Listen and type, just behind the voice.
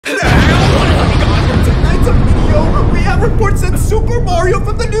report said Super Mario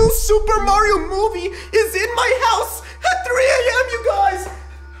from the new Super Mario movie is in my house at 3 a.m., you guys!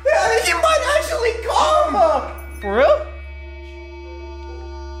 He might actually come! For real?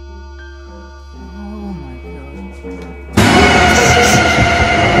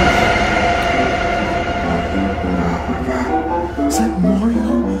 Is that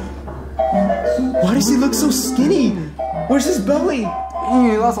Mario? Why does he look so skinny? Where's his belly?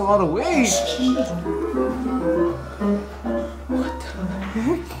 He lost a lot of weight. What the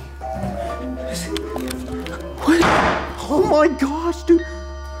heck? What? Oh my gosh, dude.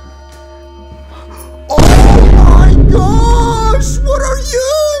 Oh my gosh! What are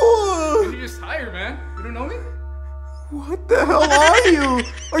you? You're just tired, man. You don't know me? What the hell are you?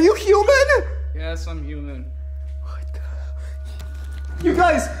 Are you human? Yes, I'm human. You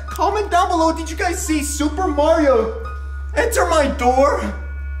guys, comment down below. Did you guys see Super Mario enter my door?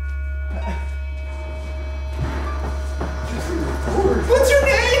 What's your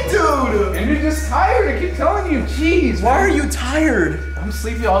name, dude? And you're just tired. I keep telling you. Jeez. Why are you tired? I'm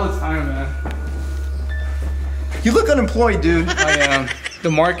sleepy all the time, man. You look unemployed, dude. I am.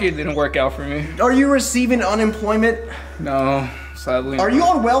 The market didn't work out for me. Are you receiving unemployment? No, sadly. Are you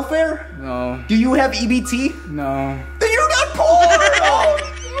on welfare? No. Do you have EBT? No. Then you're not poor!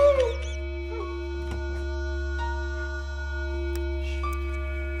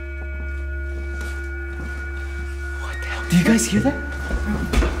 What the hell? Do you guys hear that?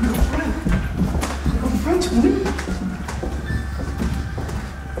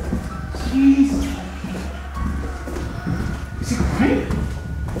 Jeez. Is he crying?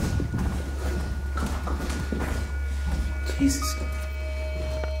 Jesus.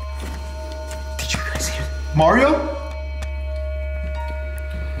 Did you guys hear that? Mario?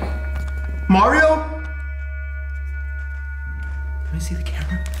 Mario? Let me see the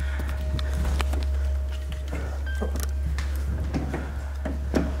camera.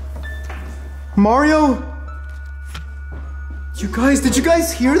 Mario? You guys, did you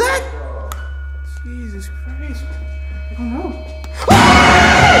guys hear that? Jesus Christ. I don't know.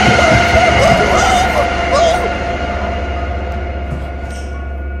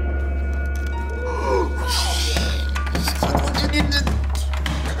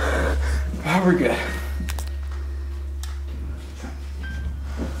 We're good.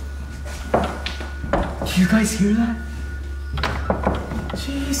 Do you guys hear that?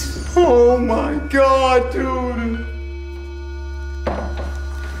 Jeez. Oh my god, dude.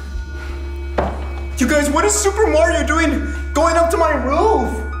 You guys, what is Super Mario doing going up to my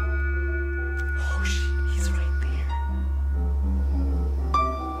roof? Oh shit, he's right there.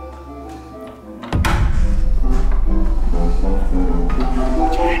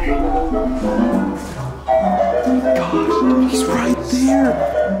 Gosh, he's right there.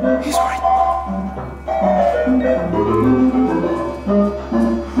 He's right.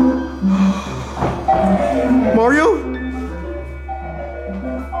 Mario?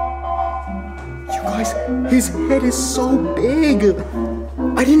 You guys, his head is so big.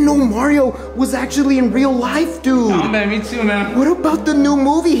 I didn't know Mario was actually in real life, dude. Oh, man, me too, man. What about the new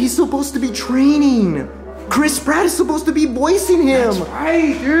movie he's supposed to be training? Chris Pratt is supposed to be voicing him. That's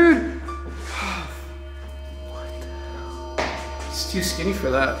right, dude. He's too skinny for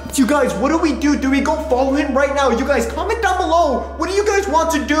that. You guys, what do we do? Do we go follow him right now? You guys, comment down below. What do you guys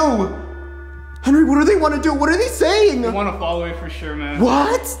want to do? Henry, what do they want to do? What are they saying? I want to follow it for sure, man.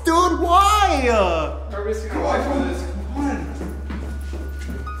 What? Dude, why? We're risking our life for this. Come on.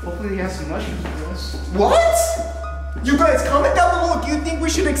 Hopefully he has some mushrooms for us. What? You guys, comment down below if you think we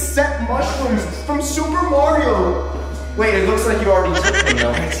should accept mushrooms from Super Mario. Wait, it looks like you already took them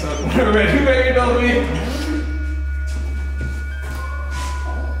though. We're ready to leave.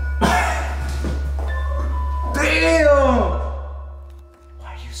 Damn! Why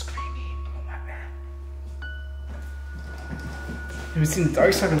are you screaming? Oh my man. Have you seen the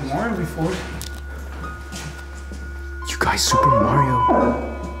dark side of Mario before? You guys, Super Mario.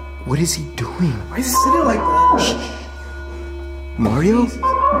 What is he doing? Why is he sitting like that? Shh. Mario?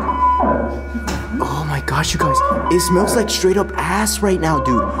 Oh my gosh, you guys. It smells like straight up ass right now,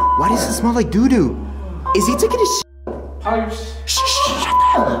 dude. Why does it smell like doo-doo? Is he taking a shit? Shh, shut the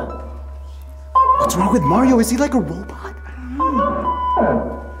hell up. What's wrong with Mario? Is he like a robot?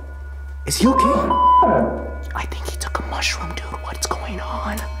 Is he okay? I think he took a mushroom, dude. What's going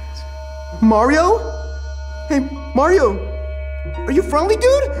on? Mario? Hey, Mario. Are you friendly,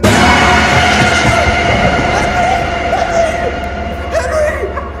 dude?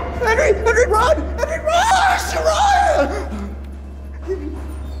 Henry, run! Henry, run! Run!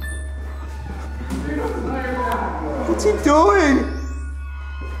 What's he doing?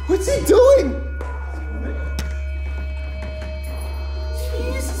 What's he doing?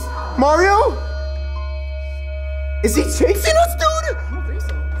 Mario? Is he chasing us, dude? I don't think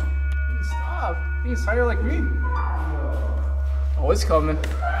so. He stop. He's tired like me. Oh, it's coming.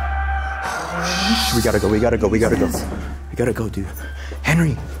 We gotta go, we gotta go, we gotta go. We gotta go, dude.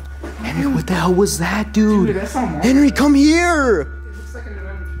 Henry, what the hell was that, dude? Dude, that's not Mario. Henry, come here! It looks like an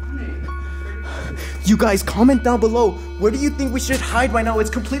You guys, comment down below. Where do you think we should hide right now? It's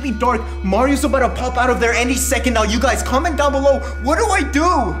completely dark. Mario's about to pop out of there any second now. You guys, comment down below. What do I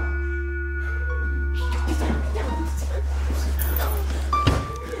do?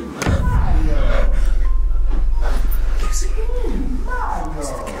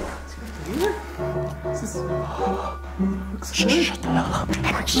 Shut the hell up.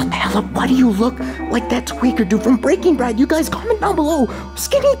 Henry, shut the hell up. Why do you look like that tweaker dude from Breaking Bad? You guys, comment down below.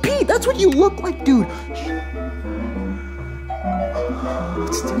 Skinny Pete, that's what you look like, dude.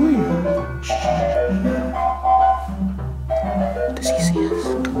 What's he doing? Does he see us? I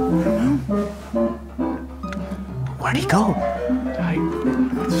don't know. Where'd he go?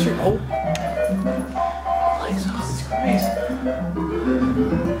 What's your hope? Jesus Christ.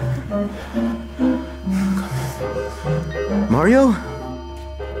 Mario?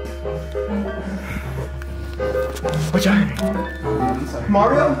 Watch out.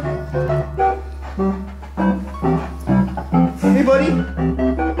 Mario? Hey, buddy.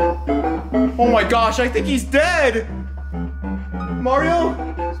 Oh my gosh, I think he's dead. Mario?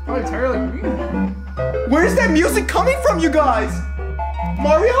 He's probably tired like me. Where's that music coming from, you guys?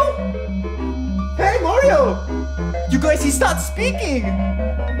 Mario? Hey, Mario! You guys, he's not speaking!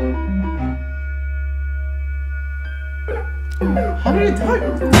 How did it die? Oh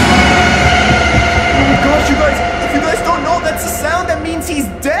my gosh, you guys! If you guys don't know, that's the sound that means he's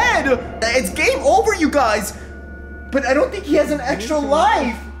dead! It's game over, you guys! But I don't think he has an extra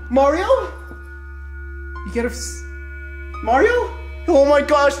life! Mario? You gotta... Mario? Oh my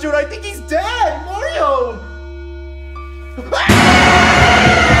gosh, dude, I think he's dead! Mario!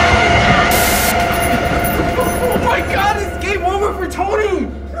 Oh my god, it's game over for Tony! You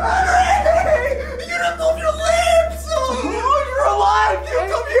didn't move your lips! Oh, you're alive! Dude,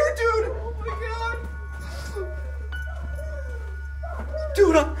 come here, dude! Oh my god!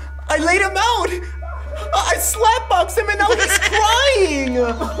 Dude, I laid him out! I slapboxed him and now he's crying!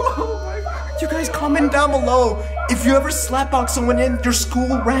 Oh my god. You guys, comment down below if you ever slapbox someone in your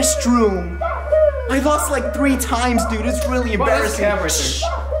school restroom. I lost like 3 times, dude. It's really embarrassing. Well, that's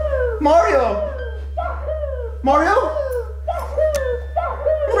right. Mario! Mario?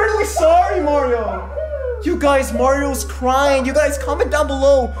 I'm really sorry, Mario. You guys, Mario's crying. You guys, comment down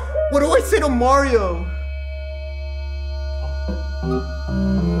below. What do I say to Mario?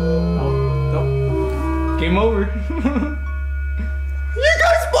 No. Game over. You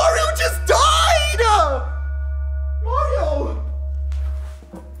guys, Mario just died! Mario!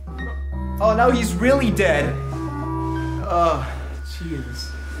 Oh, now he's really dead. Jeez.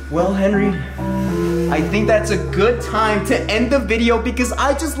 Well, Henry, I think that's a good time to end the video because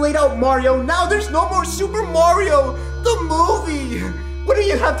I just laid out Mario. Now there's no more Super Mario, the movie. What do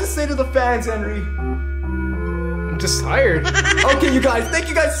you have to say to the fans, Henry? I'm just tired. Okay, you guys, thank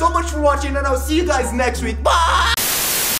you guys so much for watching and I'll see you guys next week. Bye!